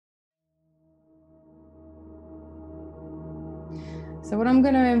So what I'm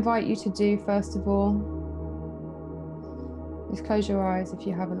going to invite you to do first of all is close your eyes if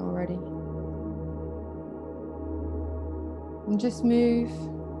you haven't already. And just move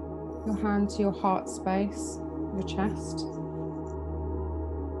your hand to your heart space, your chest.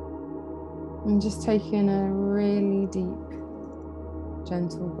 And just take in a really deep,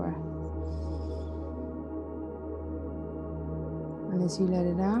 gentle breath. And as you let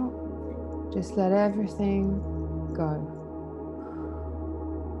it out, just let everything go.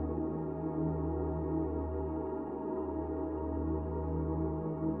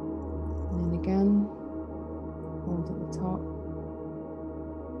 And then again, hold at the top.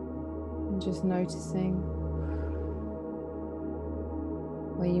 And just noticing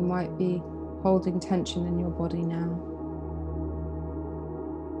where you might be holding tension in your body now.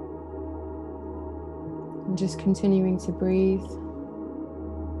 And just continuing to breathe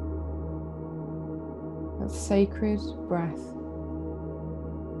that sacred breath.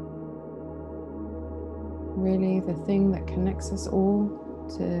 Really the thing that connects us all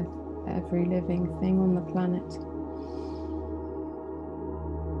to every living thing on the planet.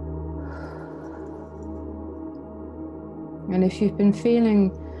 And if you've been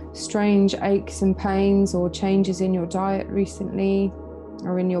feeling strange aches and pains or changes in your diet recently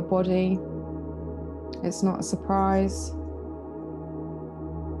or in your body, it's not a surprise.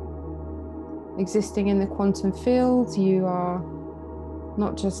 Existing in the quantum field, you are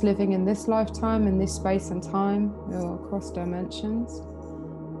not just living in this lifetime, in this space and time, you're across dimensions,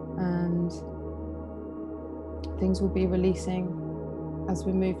 and things will be releasing as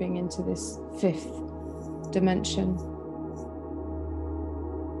we're moving into this fifth dimension.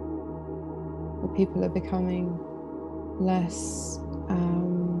 People are becoming less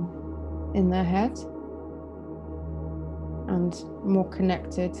in their head and more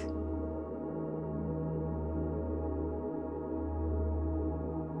connected.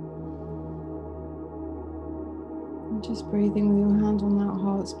 And just breathing with your hand on that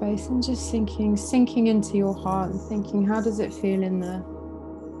heart space and just sinking into your heart and thinking, how does it feel in there?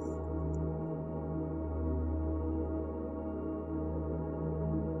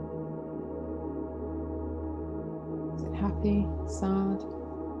 Happy, sad,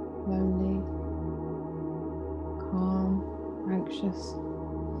 lonely, calm, anxious.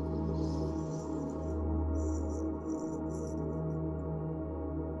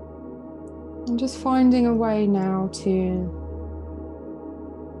 And just finding a way now to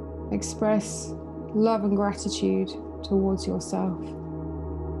express love and gratitude towards yourself.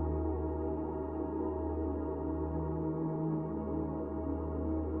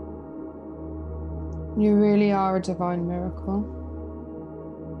 You really are a divine miracle,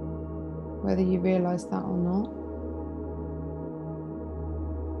 whether you realize that or not.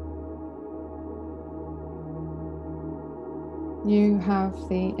 You have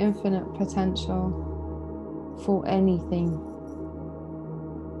the infinite potential for anything.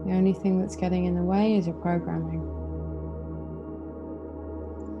 The only thing that's getting in the way is your programming.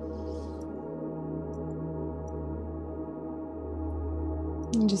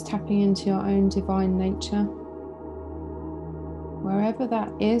 And just tapping into your own divine nature. Wherever that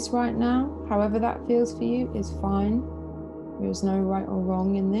is right now, however that feels for you, is fine. There is no right or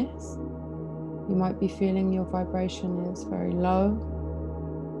wrong in this. You might be feeling your vibration is very low,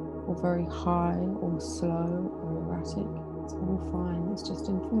 or very high, or slow, or erratic. It's all fine, it's just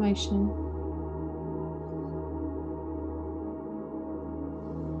information.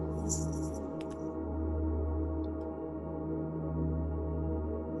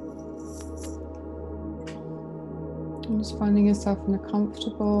 And just finding yourself in a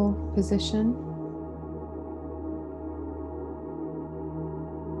comfortable position.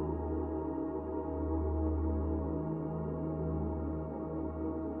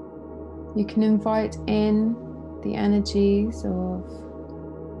 You can invite in the energies of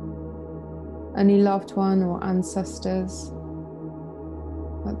any loved one or ancestors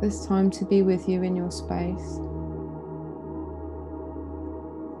at this time to be with you in your space.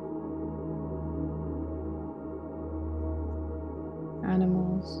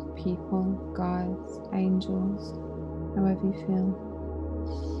 Animals, people, guides, angels, however you feel.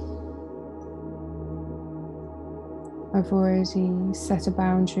 I've already set a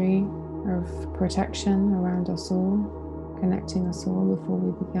boundary of protection around us all, connecting us all before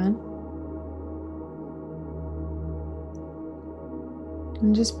we began.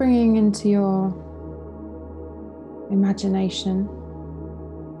 And just bringing into your imagination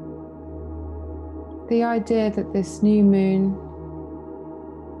the idea that this new moon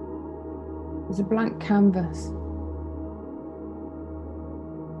is a blank canvas,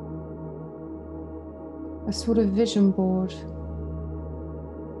 a sort of vision board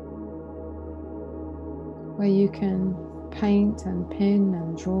where you can paint and pin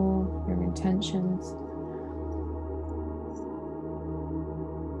and draw your intentions.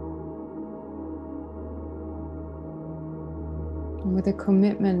 And with a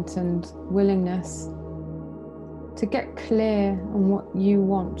commitment and willingness to get clear on what you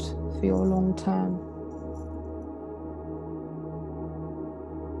want for your long term.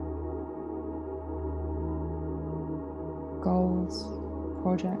 Goals,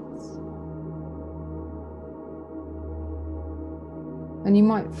 projects. And you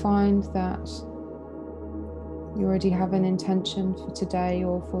might find that you already have an intention for today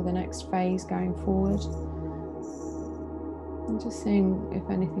or for the next phase going forward. And just seeing if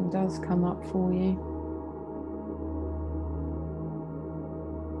anything does come up for you.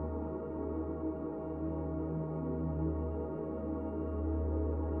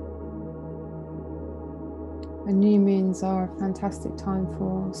 And new moons are a fantastic time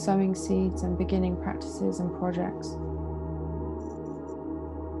for sowing seeds and beginning practices and projects.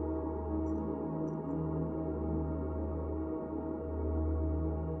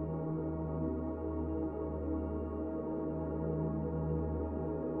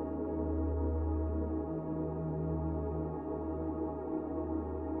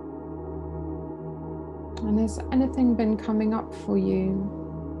 And has anything been coming up for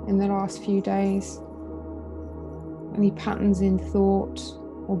you in the last few days? Any patterns in thought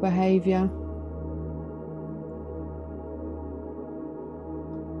or behavior?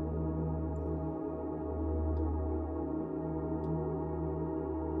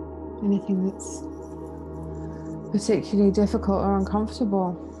 Anything that's particularly difficult or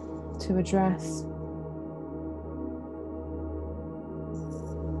uncomfortable to address?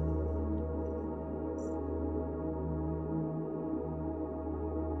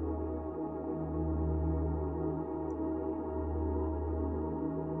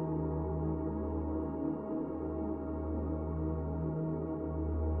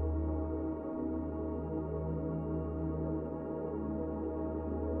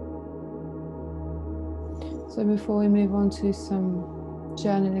 So before we move on to some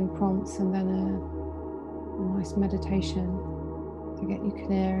journaling prompts and then a nice meditation to get you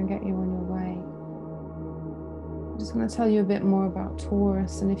clear and get you on your way, I just want to tell you a bit more about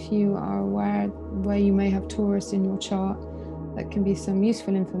Taurus. And if you are aware where you may have Taurus in your chart, that can be some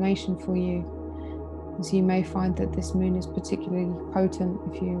useful information for you, as you may find that this moon is particularly potent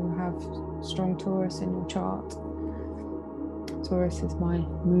if you have strong Taurus in your chart. Taurus is my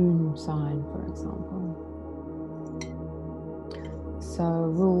moon sign, for example. So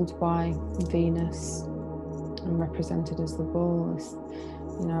ruled by Venus and represented as the bull,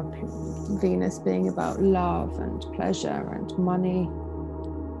 you know, Venus being about love and pleasure and money.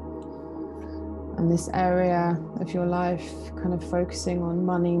 And this area of your life kind of focusing on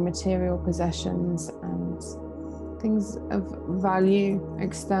money, material possessions and things of value,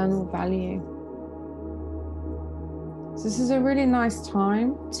 external value. So this is a really nice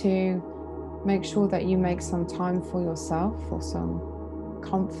time to make sure that you make some time for yourself, for some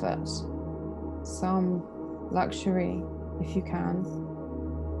comfort, some luxury if you can.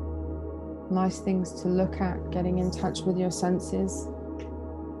 Nice things to look at, getting in touch with your senses.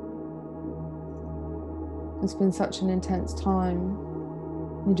 It's been such an intense time.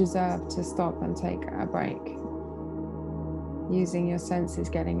 You deserve to stop and take a break. Using your senses,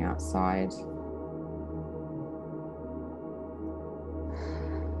 getting outside.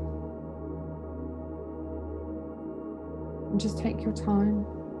 And just take your time.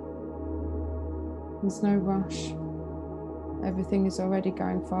 There's no rush. Everything is already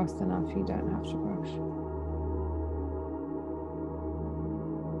going fast enough. You don't have to rush.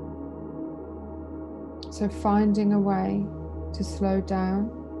 So finding a way to slow down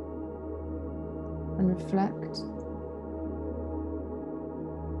and reflect.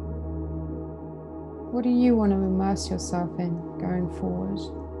 What do you want to immerse yourself in going forward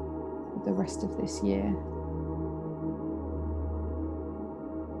with the rest of this year?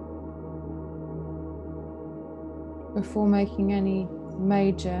 Before making any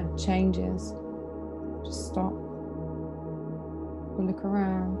major changes, just stop, look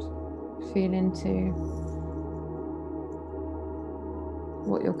around, feel into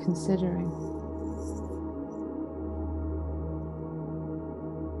what you're considering.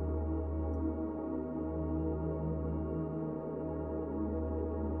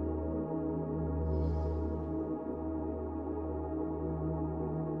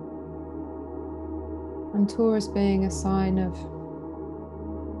 And Taurus being a sign of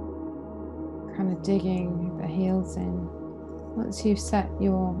kind of digging the heels in. Once you've set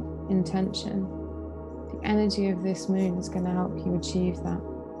your intention, the energy of this moon is going to help you achieve that.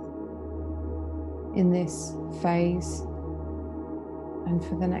 in this phase and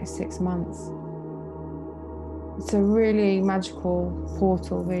for the next 6 months. It's a really magical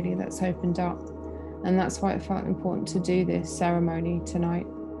portal, really, that's opened up. And that's why it felt important to do this ceremony tonight.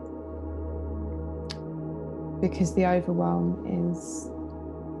 Because the overwhelm is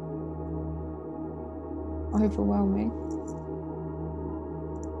overwhelming.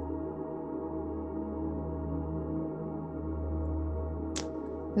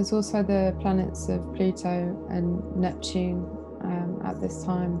 There's also the planets of Pluto and Neptune at this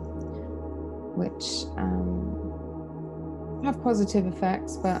time, which have positive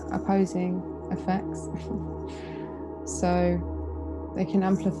effects but opposing effects. So they can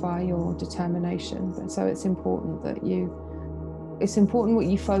amplify your determination. But so it's important that it's important what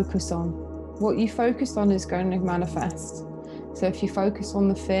you focus on. What you focus on is going to manifest. So if you focus on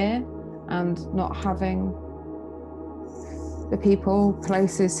the fear and not having the people,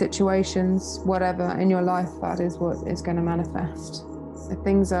 places, situations, whatever in your life, that is what is going to manifest. The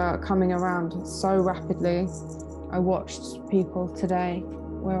things are coming around so rapidly. I watched people today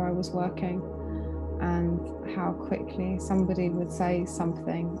where I was working and how quickly somebody would say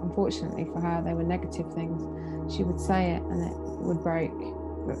something. Unfortunately for her, they were negative things. She would say it and it would break.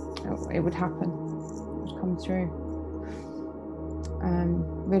 It would happen. It would come through.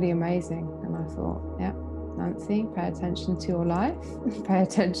 Really amazing. And I thought, yeah, Nancy, pay attention to your life. Pay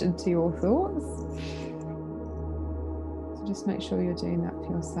attention to your thoughts. So just make sure you're doing that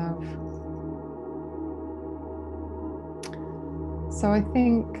for yourself. So I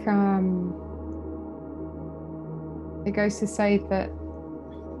think it goes to say that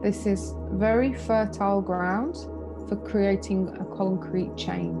this is very fertile ground for creating a concrete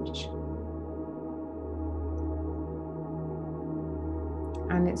change.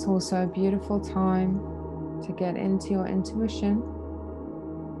 And it's also a beautiful time to get into your intuition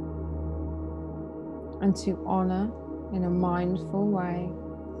and to honor in a mindful way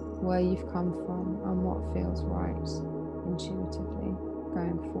where you've come from and what feels right intuitively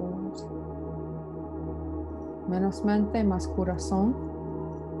going forward. Menos mente, más corazón.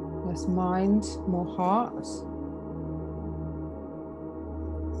 Less mind, more heart.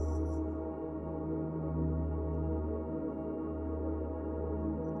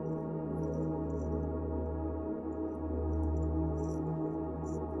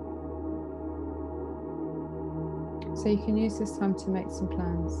 So you can use this time to make some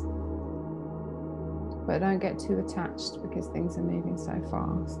plans. But don't get too attached because things are moving so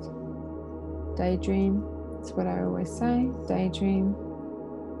fast. Daydream, that's what I always say. Daydream.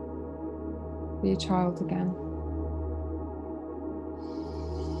 Be a child again.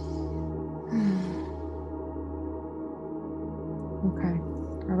 Okay,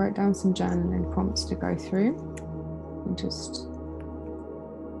 I wrote down some journaling prompts to go through. And just,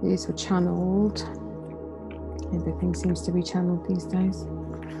 these were channeled. Everything seems to be channeled these days.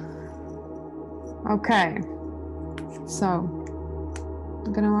 Okay, so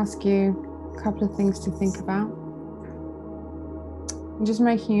I'm going to ask you a couple of things to think about. I'm just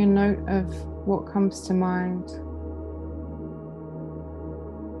making a note of what comes to mind.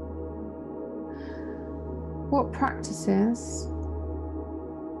 What practices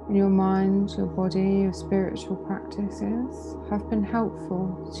in your mind, your body, your spiritual practices have been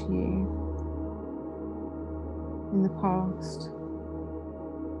helpful to you in the past?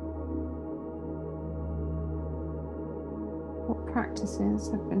 What practices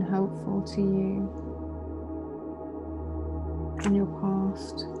have been helpful to you in your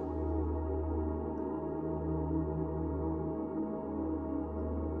past?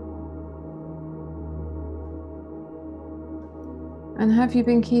 And have you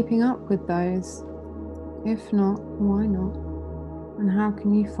been keeping up with those? If not, why not? And how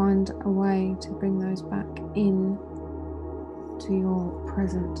can you find a way to bring those back in to your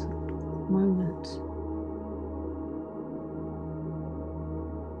present moment?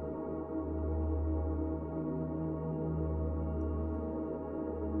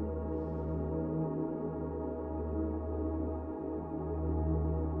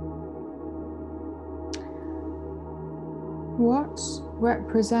 What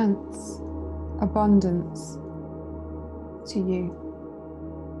represents abundance to you?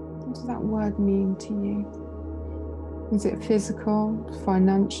 What does that word mean to you? Is it physical,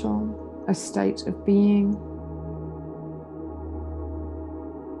 financial, a state of being?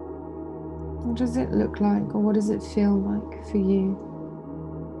 What does it look like, or what does it feel like for you?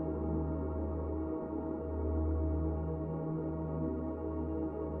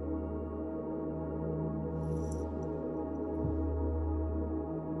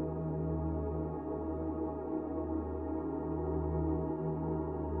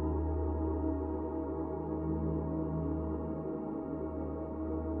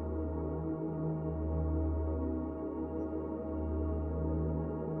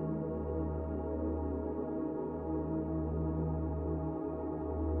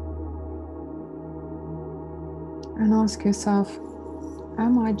 And ask yourself,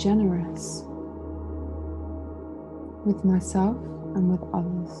 am I generous with myself and with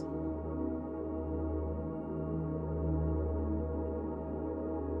others?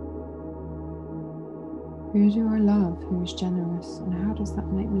 Who do I love who is generous, and how does that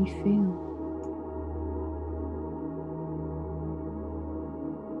make me feel?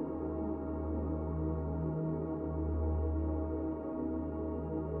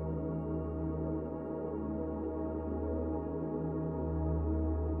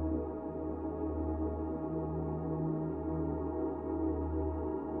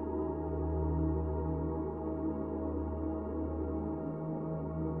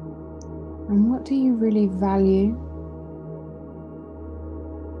 And what do you really value?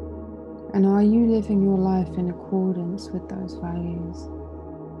 And are you living your life in accordance with those values?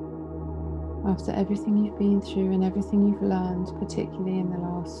 After everything you've been through and everything you've learned, particularly in the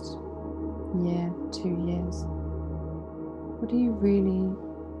last year, 2 years, what do you really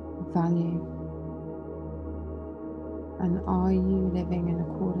value? And are you living in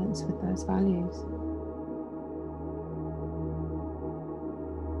accordance with those values?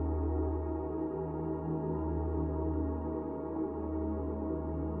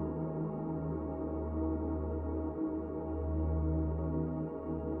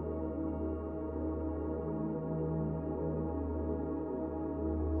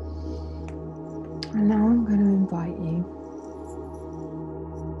 And now I'm going to invite you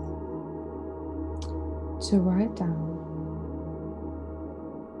to write down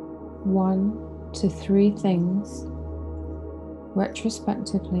 1 to 3 things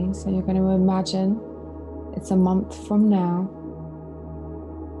retrospectively. So you're going to imagine it's a month from now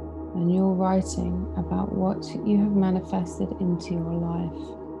and you're writing about what you have manifested into your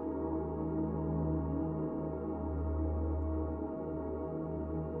life.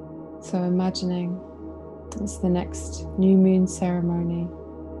 So imagining it's the next new moon ceremony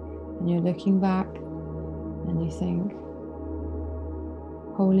and you're looking back and you think,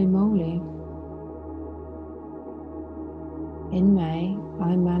 holy moly, in May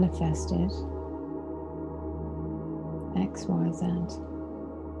I manifested X, Y, Z.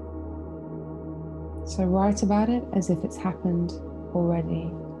 So write about it as if it's happened already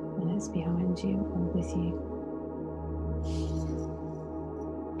and it's behind you or with you.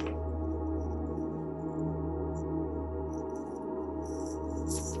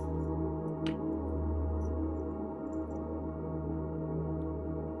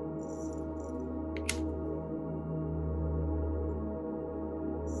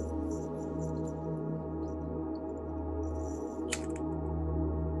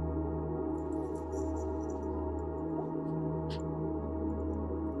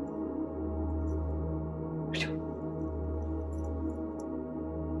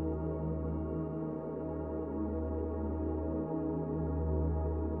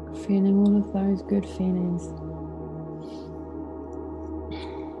 Feeling all of those good feelings.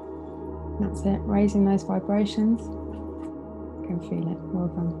 That's it, raising those vibrations. You can feel it, well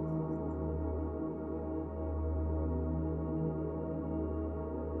done.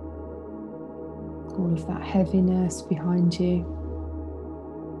 All of that heaviness behind you.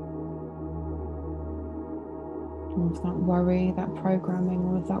 All of that worry, that programming,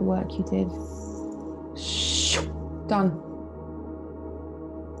 all of that work you did. Done.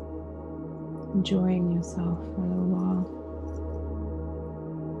 Enjoying yourself for a little while.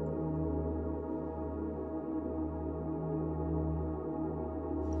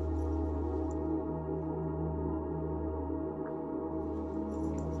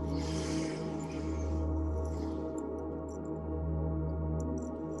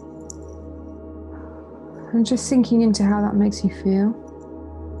 And just sinking into how that makes you feel.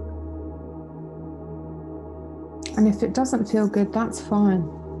 And if it doesn't feel good, that's fine.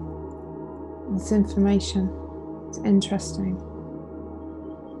 It's information. It's interesting.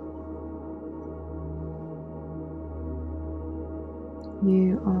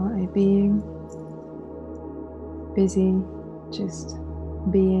 You are a being, busy, just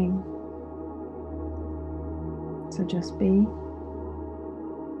being. So just be.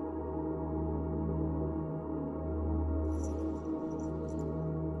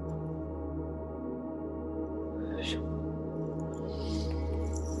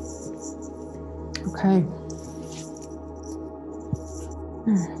 Okay.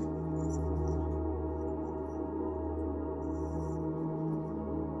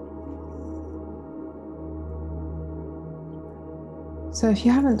 So if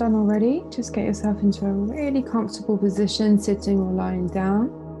you haven't done already, just get yourself into a really comfortable position, sitting or lying down.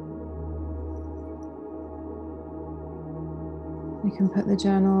 You can put the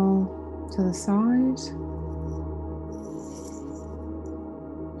journal to the side.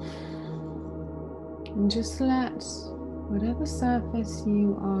 And just let whatever surface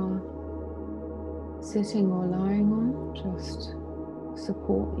you are sitting or lying on just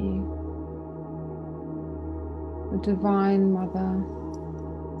support you. The Divine Mother,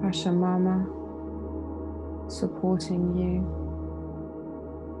 Pachamama, supporting you.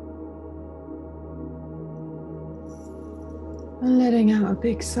 And letting out a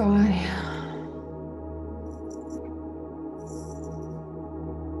big sigh.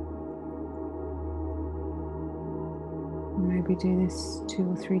 Maybe do this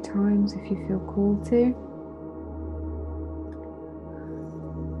 2 or 3 times if you feel called to.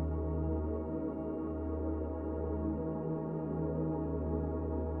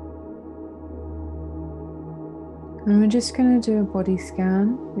 And we're just going to do a body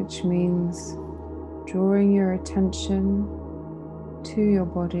scan, which means drawing your attention to your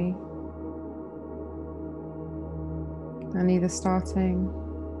body and either starting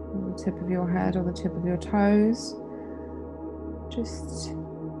at the tip of your head or the tip of your toes, just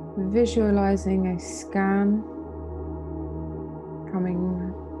visualizing a scan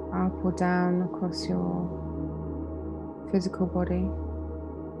coming up or down across your physical body.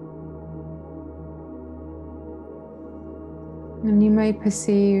 And you may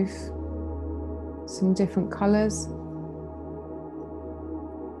perceive some different colors,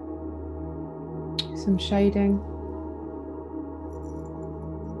 some shading,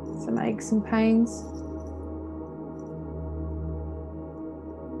 some aches and pains.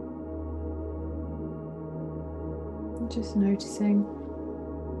 Just noticing.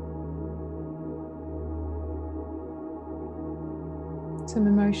 Some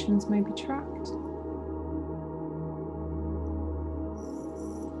emotions may be trapped.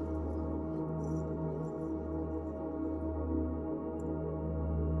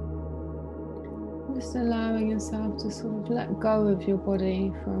 Just allowing yourself to sort of let go of your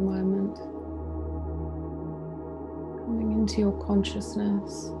body for a moment. Coming into your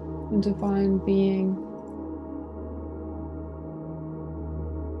consciousness, your divine being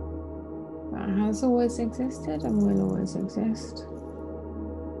that has always existed and will always exist.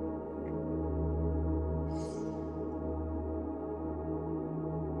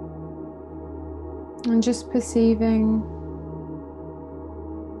 And just perceiving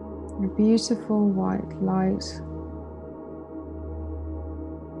a beautiful white light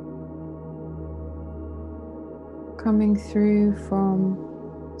coming through from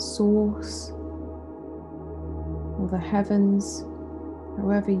Source or the heavens,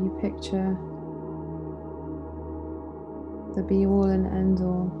 however you picture the be-all and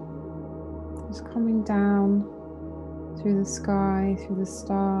end-all. Just coming down through the sky, through the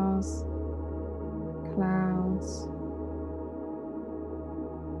stars, clouds,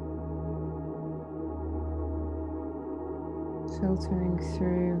 filtering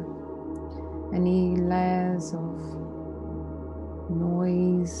through any layers of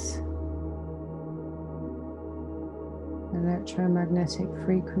noise, electromagnetic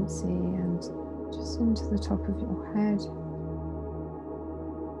frequency, and just into the top of your head.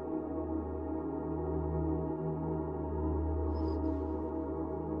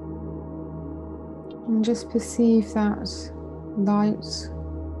 And just perceive that light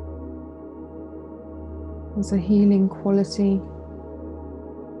as a healing quality,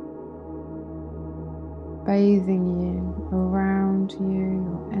 bathing you, around you,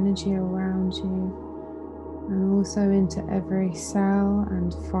 your energy around you, and also into every cell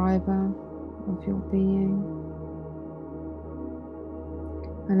and fiber of your being.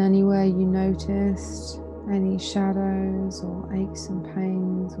 And anywhere you noticed any shadows or aches and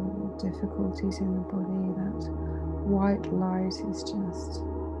pains or difficulties in the body, that white light is just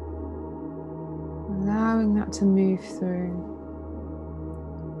allowing that to move through.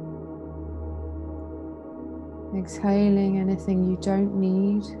 Exhaling anything you don't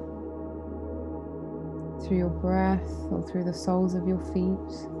need through your breath or through the soles of your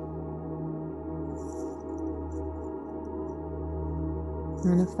feet.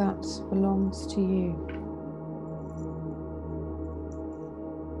 None of that belongs to you.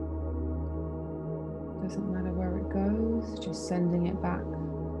 Doesn't matter where it goes, just sending it back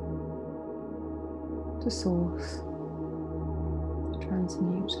to Source to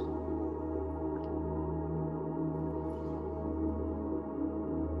transmute.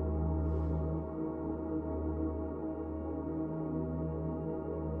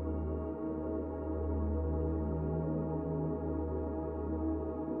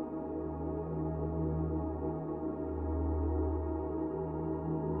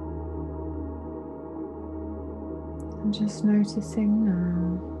 And just noticing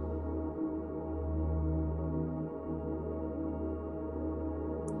now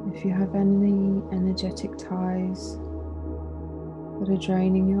if you have any energetic ties that are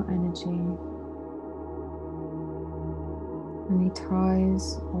draining your energy, any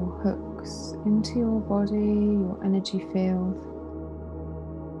ties or hooks into your body, your energy field,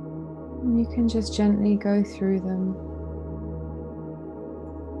 and you can just gently go through them,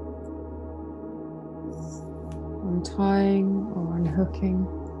 untying or unhooking,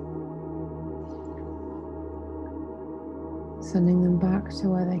 sending them back to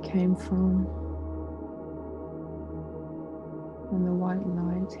where they came from, and the white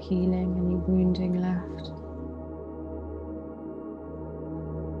light healing any wounding left.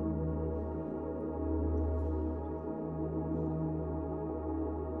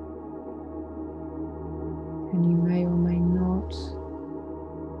 And you may or may not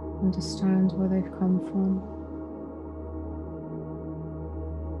understand where they've come from,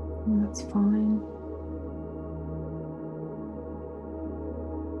 and that's fine.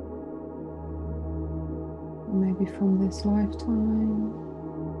 Maybe from this lifetime,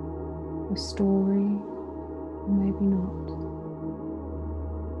 a story, or maybe not.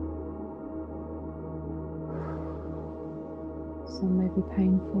 Some may be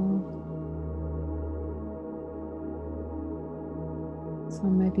painful,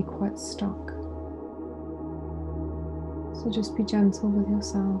 some may be quite stuck. So just be gentle with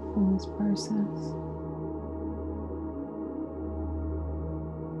yourself in this process.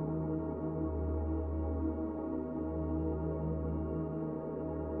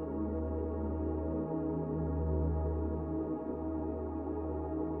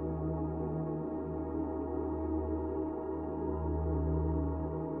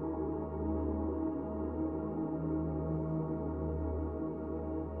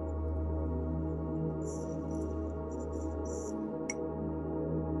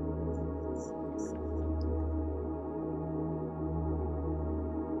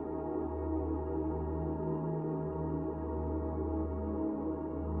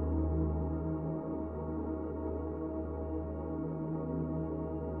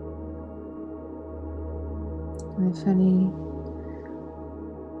 And if any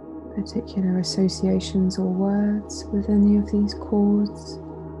particular associations or words with any of these chords,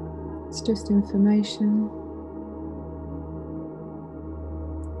 it's just information.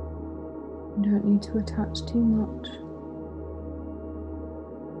 You don't need to attach too much.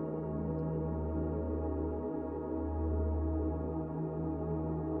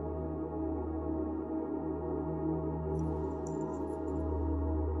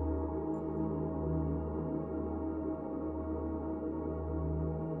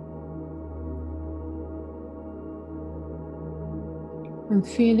 I'm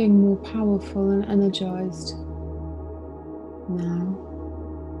feeling more powerful and energized now.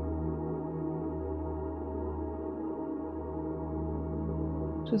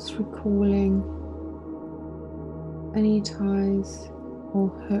 Just recalling any ties or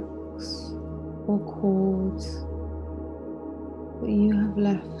hooks or cords that you have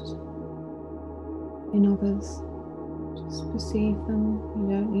left in others. Just perceive them. You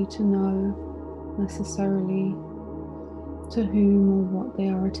don't need to know necessarily to whom or what they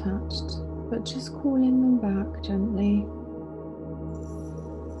are attached, but just calling them back gently.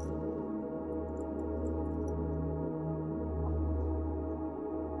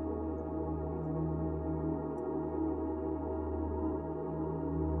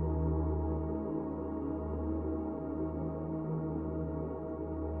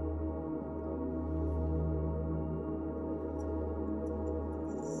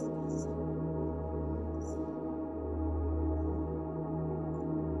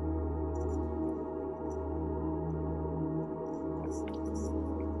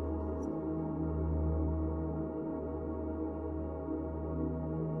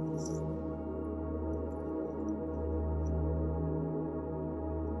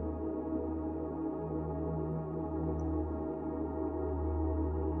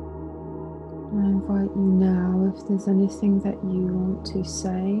 I invite you now, if there's anything that you want to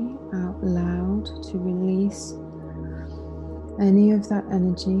say out loud to release any of that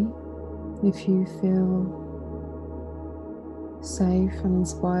energy, if you feel safe and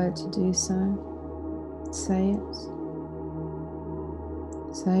inspired to do so, say it.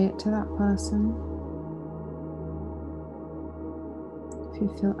 Say it to that person. If you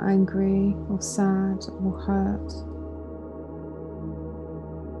feel angry or sad or hurt,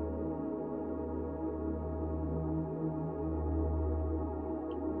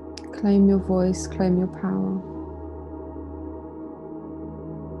 claim your voice, claim your power.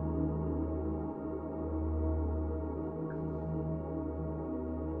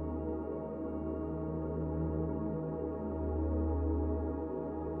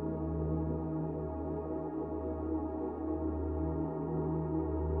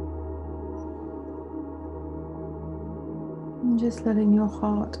 And just letting your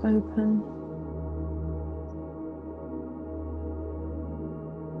heart open.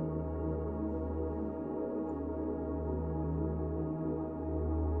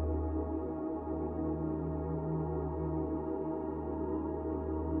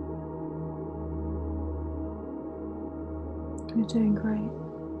 You're doing great.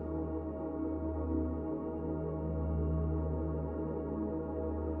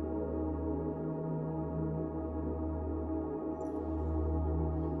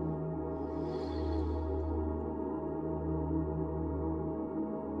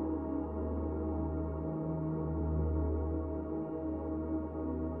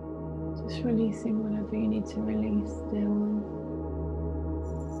 Just releasing whatever you need to release, dear one.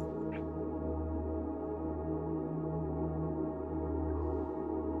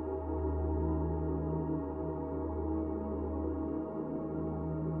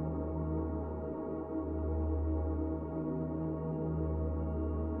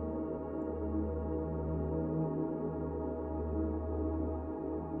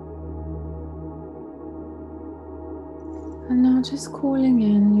 And now just calling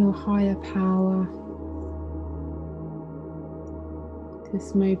in your higher power.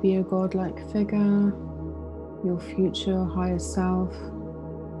 This may be a godlike figure, your future higher self,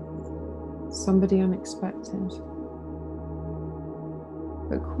 somebody unexpected.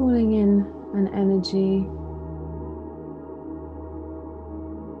 But calling in an energy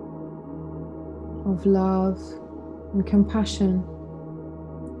of love and compassion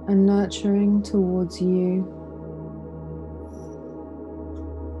and nurturing towards you.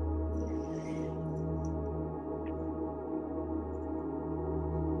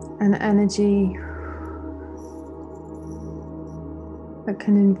 An energy that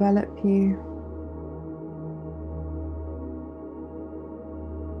can envelop you.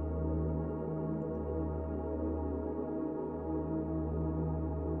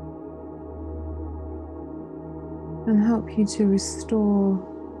 And help you to restore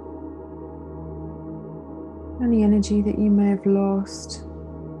any energy that you may have lost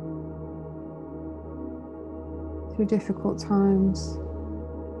through difficult times.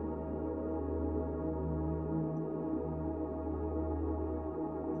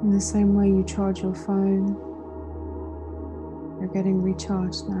 In the same way you charge your phone, you're getting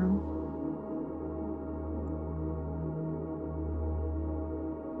recharged now.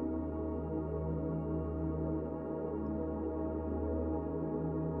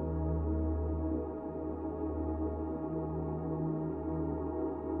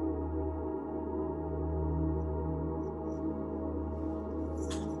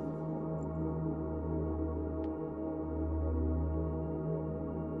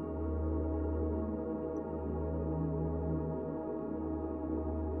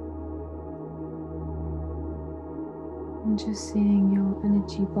 And just seeing your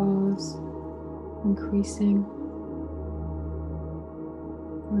energy bars increasing,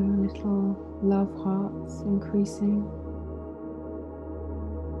 or your little love hearts increasing.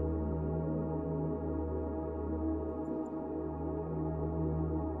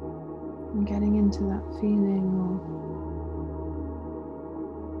 And getting into that feeling of,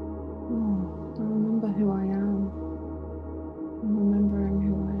 oh, I remember who I am. I'm remembering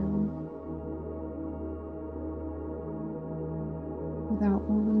who I am. Without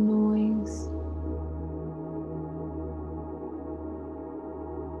all the noise,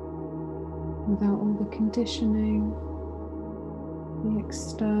 without all the conditioning, the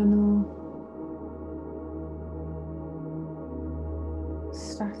external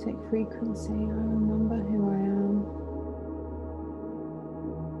static frequency. I remember who I am.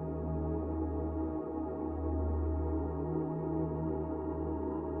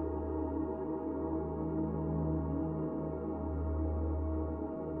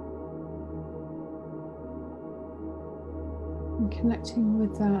 And connecting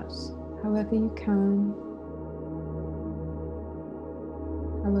with that however you can,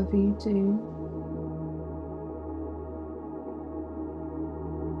 however you do.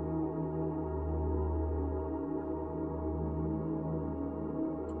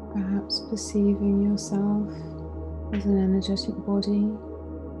 Perhaps perceiving yourself as an energetic body,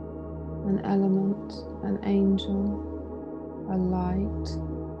 an element, an angel, a light.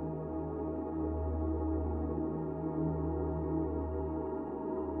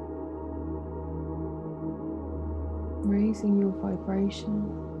 Raising your vibration.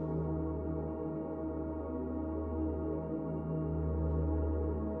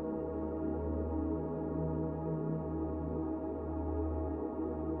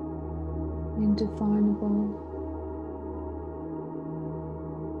 Indefinable,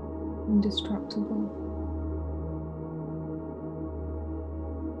 indestructible.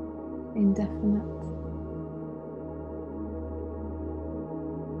 indefinite.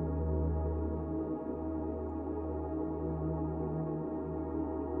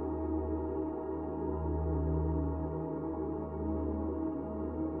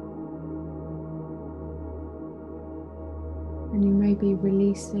 And you may be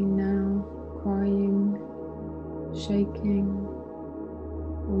releasing now, crying, shaking,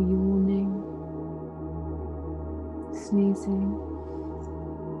 or yawning, sneezing.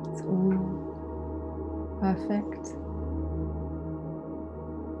 It's all perfect.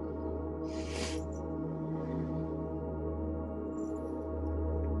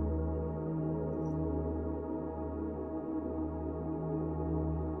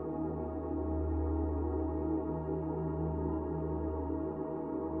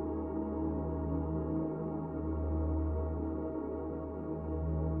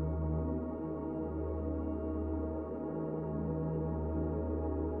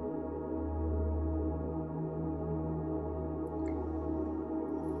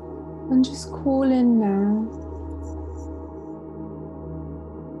 And just call in now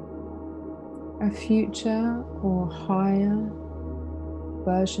a future or higher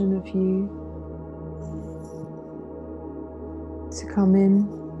version of you to come in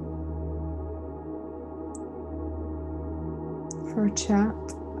for a chat,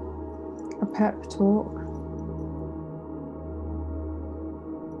 a pep talk.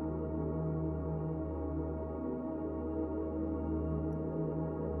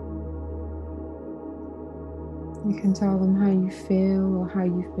 You can tell them how you feel or how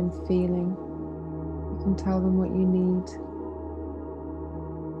you've been feeling. You can tell them what you need.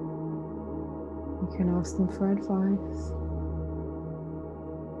 You can ask them for advice.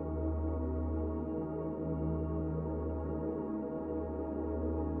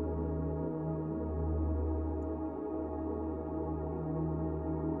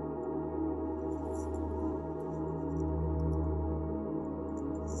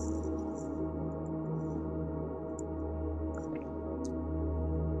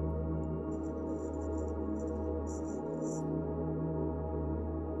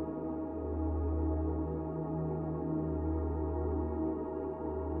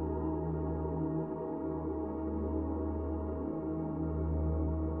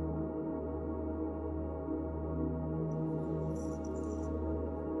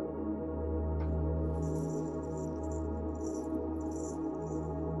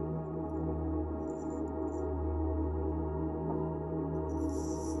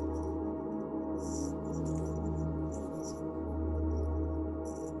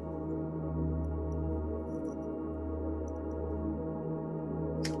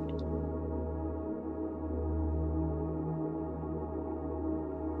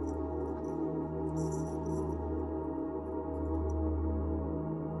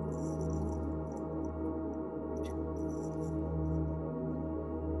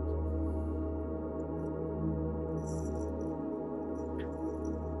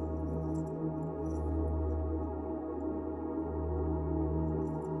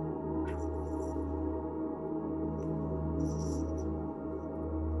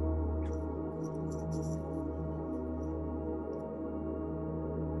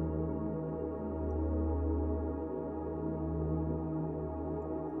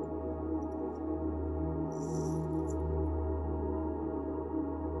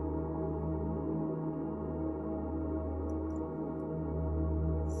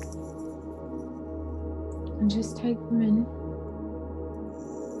 And just take them in.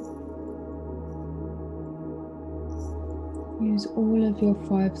 Use all of your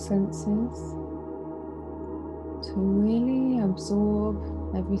 5 senses to really absorb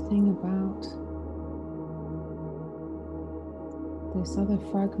everything about this other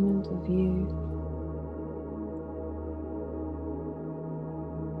fragment of you.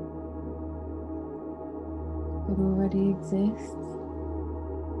 That already exists,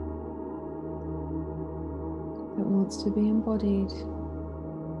 that wants to be embodied,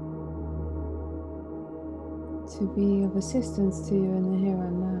 to be of assistance to you in the here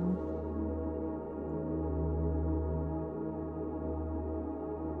and now.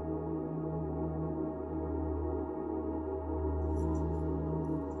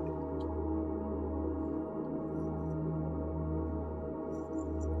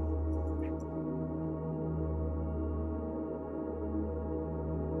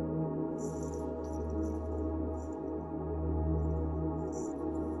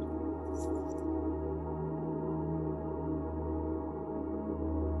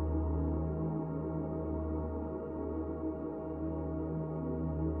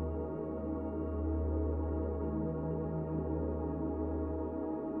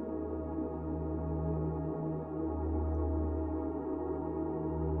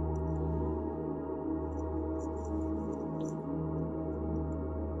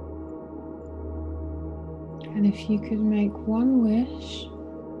 And if you could make one wish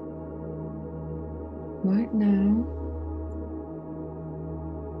right now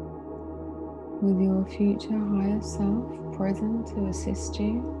with your future higher self present to assist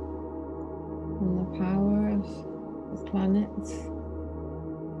you and the power of the planets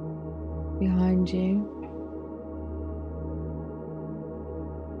behind you,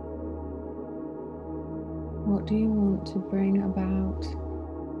 what do you want to bring about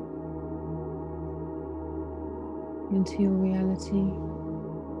into your reality?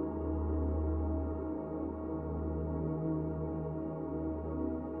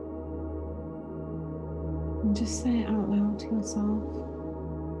 And just say it out loud to yourself.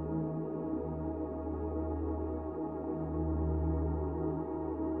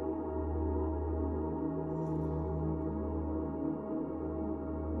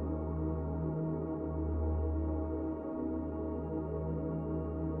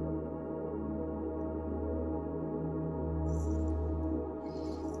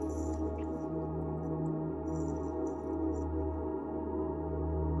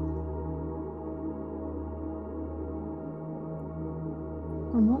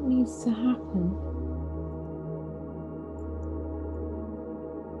 And what needs to happen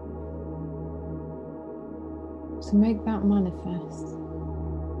to make that manifest?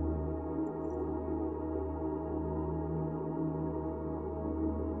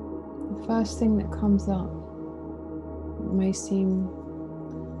 The first thing that comes up may seem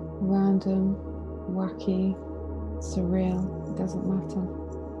random, wacky, surreal, it doesn't matter.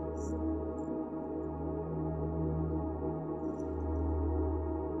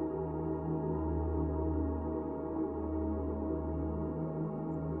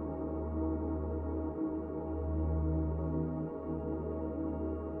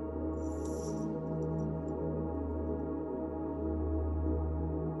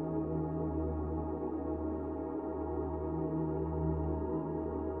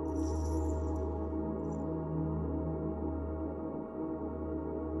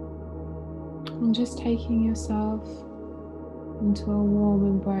 And just taking yourself into a warm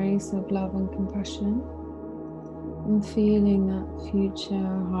embrace of love and compassion, and feeling that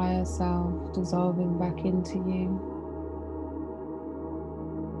future higher self dissolving back into you.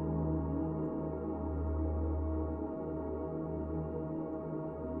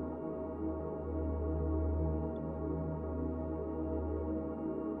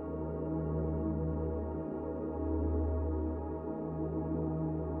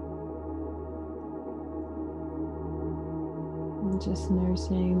 Just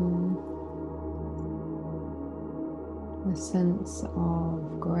noticing a sense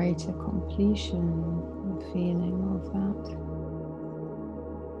of greater completion, the feeling of that.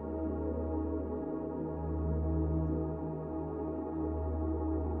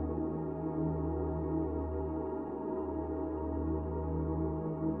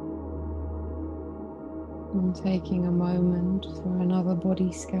 And taking a moment for another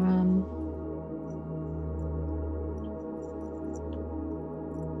body scan.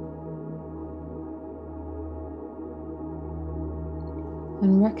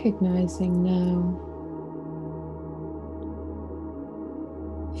 And recognizing now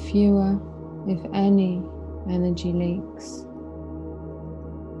fewer, if any, energy leaks.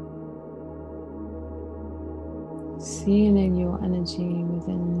 Sealing your energy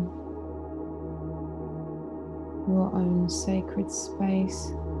within your own sacred space.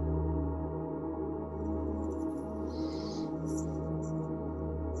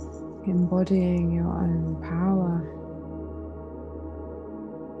 Embodying your own power.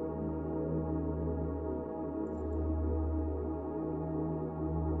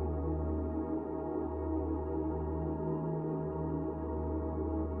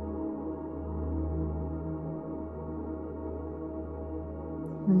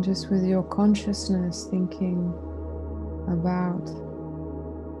 And just with your consciousness thinking about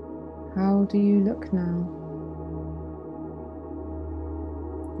how do you look now?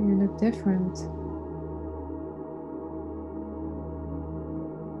 You look different.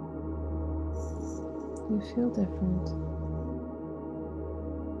 You feel different.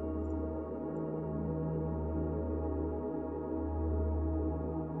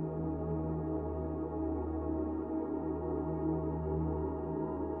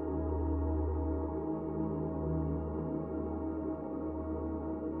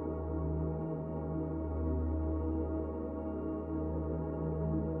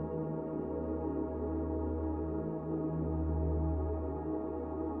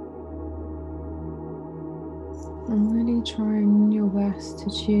 And really trying your best to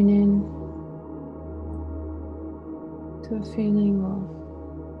tune in to a feeling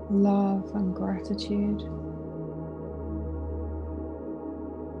of love and gratitude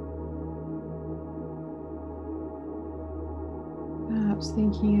Perhaps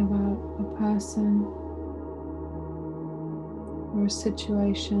thinking about a person or a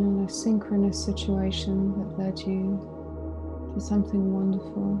situation, a synchronous situation that led you to something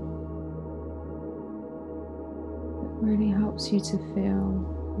wonderful that really helps you to feel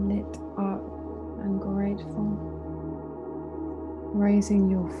lit up and grateful,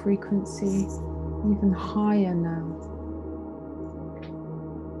 raising your frequency even higher now.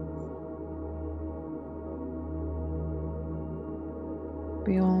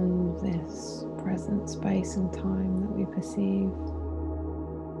 Beyond this present space and time that we perceive.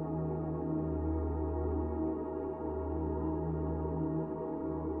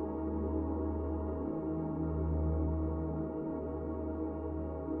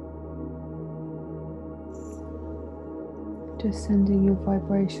 Just sending your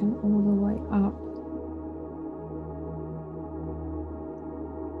vibration all the way up.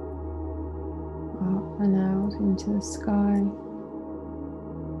 Up and out into the sky.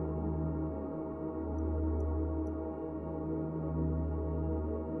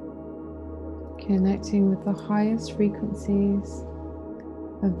 Connecting with the highest frequencies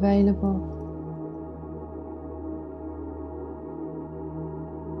available.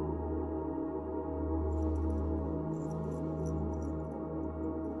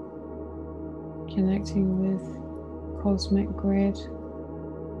 Connecting with cosmic grid.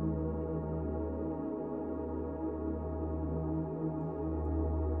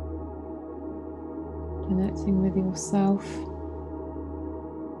 Connecting with yourself.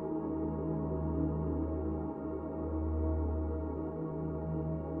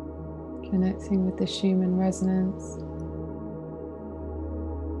 Connecting with the Schumann resonance.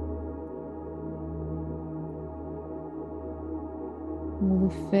 All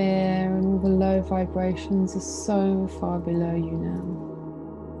the fear and all the low vibrations are so far below you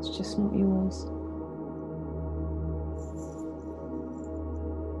now. It's just not yours.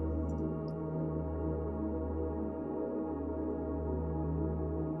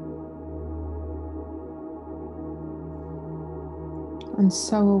 And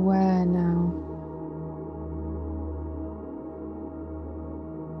so aware now.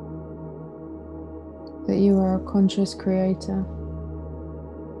 That you are a conscious creator.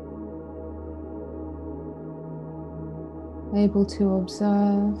 Able to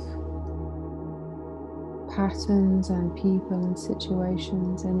observe patterns and people and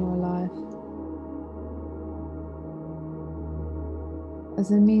situations in your life as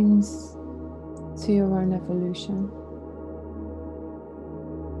a means to your own evolution.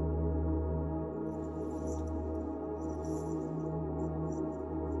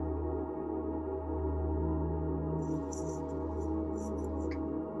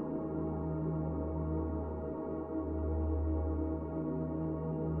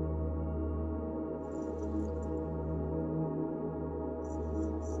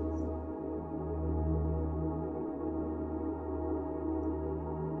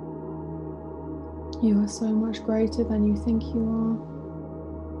 You are so much greater than you think you are.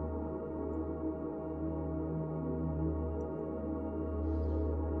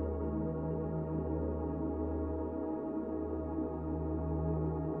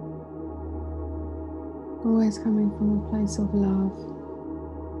 Always coming from a place of love.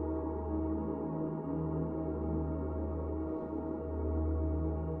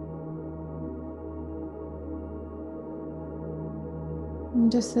 And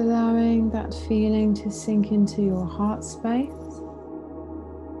just allowing that feeling to sink into your heart space.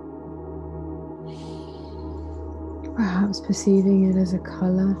 Perhaps perceiving it as a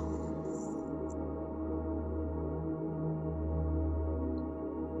color.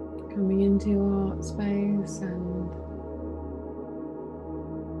 Coming into your heart space and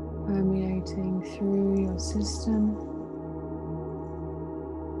permeating through your system.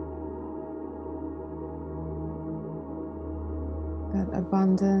 That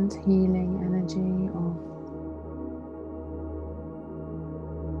abundant healing energy of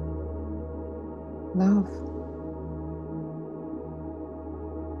love.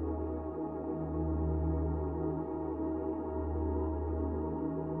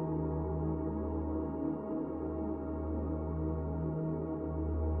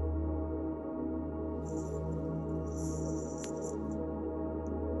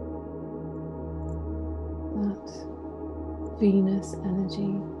 That Venus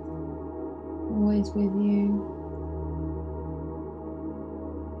energy, always with you.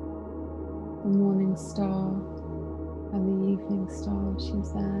 The morning star and the evening star,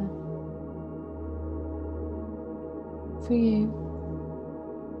 she's there for you.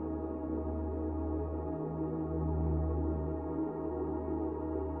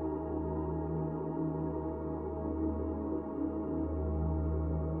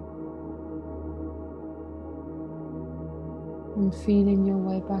 and feeling your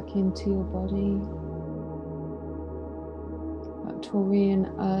way back into your body. That Taurian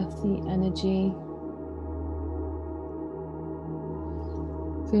earthy energy.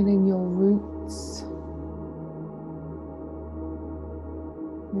 Feeling your roots.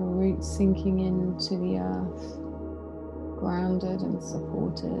 Your roots sinking into the earth. Grounded and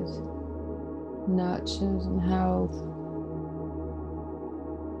supported. Nurtured and held.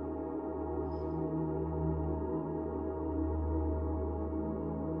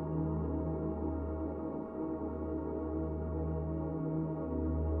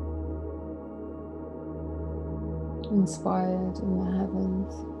 Inspired in the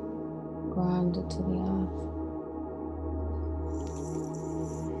heavens, grounded to the earth.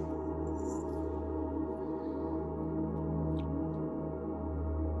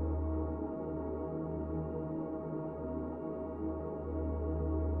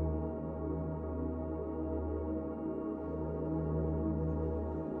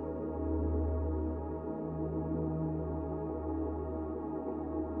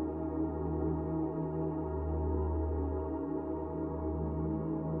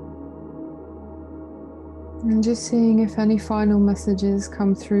 And just seeing if any final messages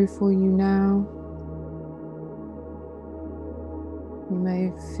come through for you now. You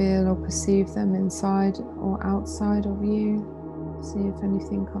may feel or perceive them inside or outside of you. See if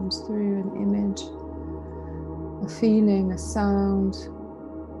anything comes through, an image, a feeling, a sound.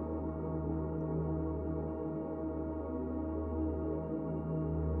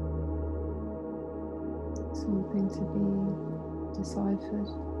 Something to be deciphered.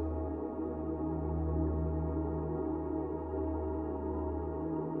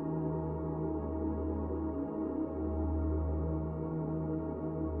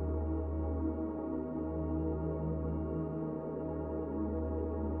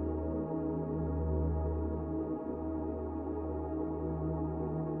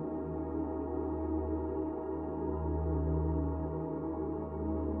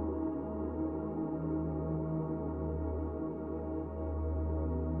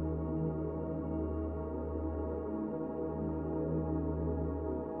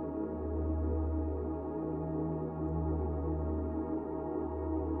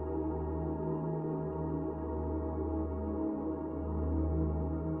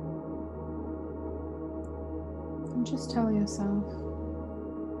 And just tell yourself,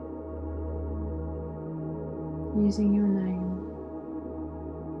 using your name,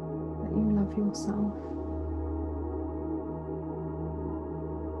 that you love yourself.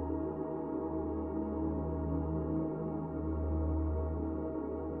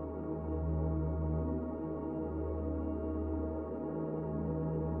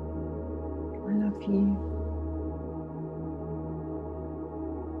 I love you,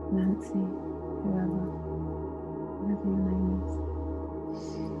 Nancy, whoever your name is.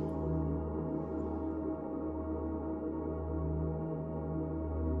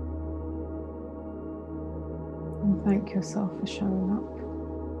 And thank yourself for showing up.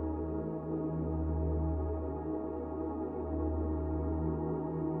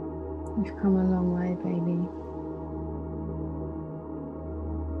 You've come a long way, baby.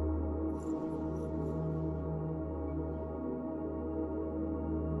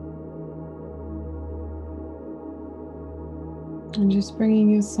 And just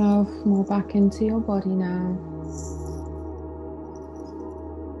bringing yourself more back into your body now.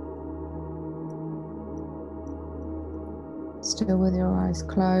 Still with your eyes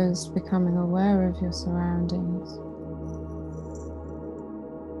closed, becoming aware of your surroundings.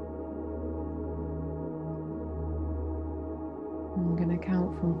 I'm going to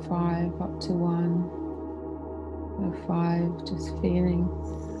count from 5 up to 1. So 5, just feeling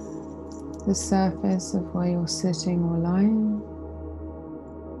the surface of where you're sitting or lying.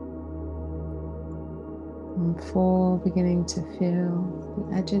 And 4, beginning to feel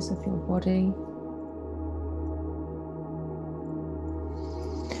the edges of your body.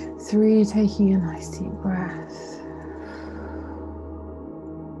 3, taking a nice deep breath.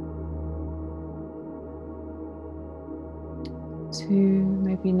 2,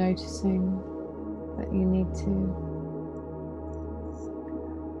 maybe noticing that you need to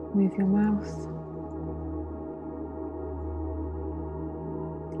move your mouth.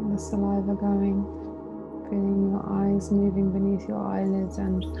 Get the saliva going. Feeling your eyes moving beneath your eyelids,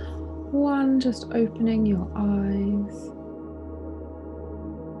 and 1, just opening your eyes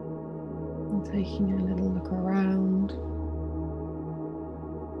and taking a little look around.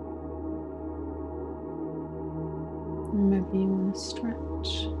 And maybe you want to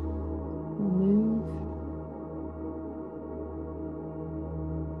stretch or move.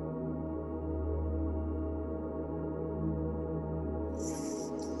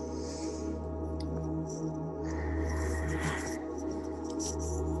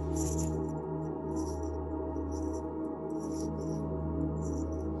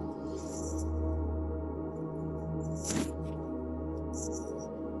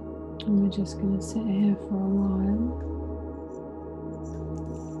 And we're just going to sit here for a while.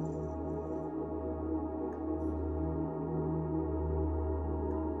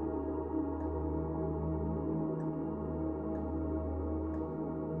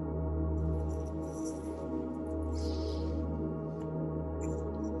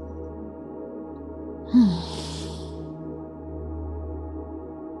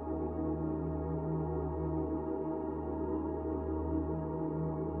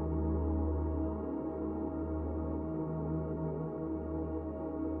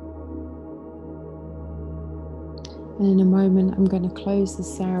 And in a moment, I'm going to close the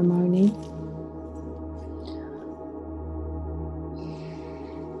ceremony.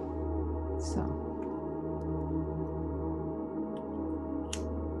 So,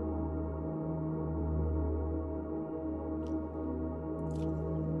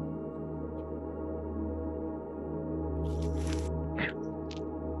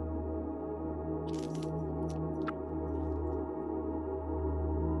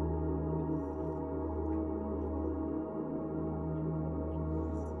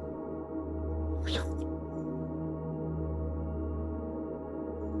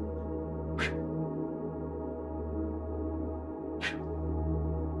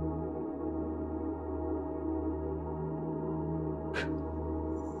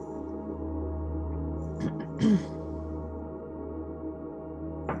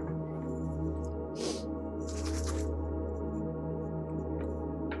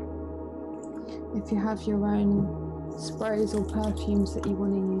 if you have your own sprays or perfumes that you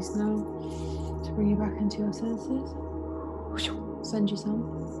want to use now to bring you back into your senses, send you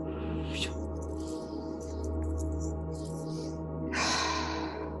some.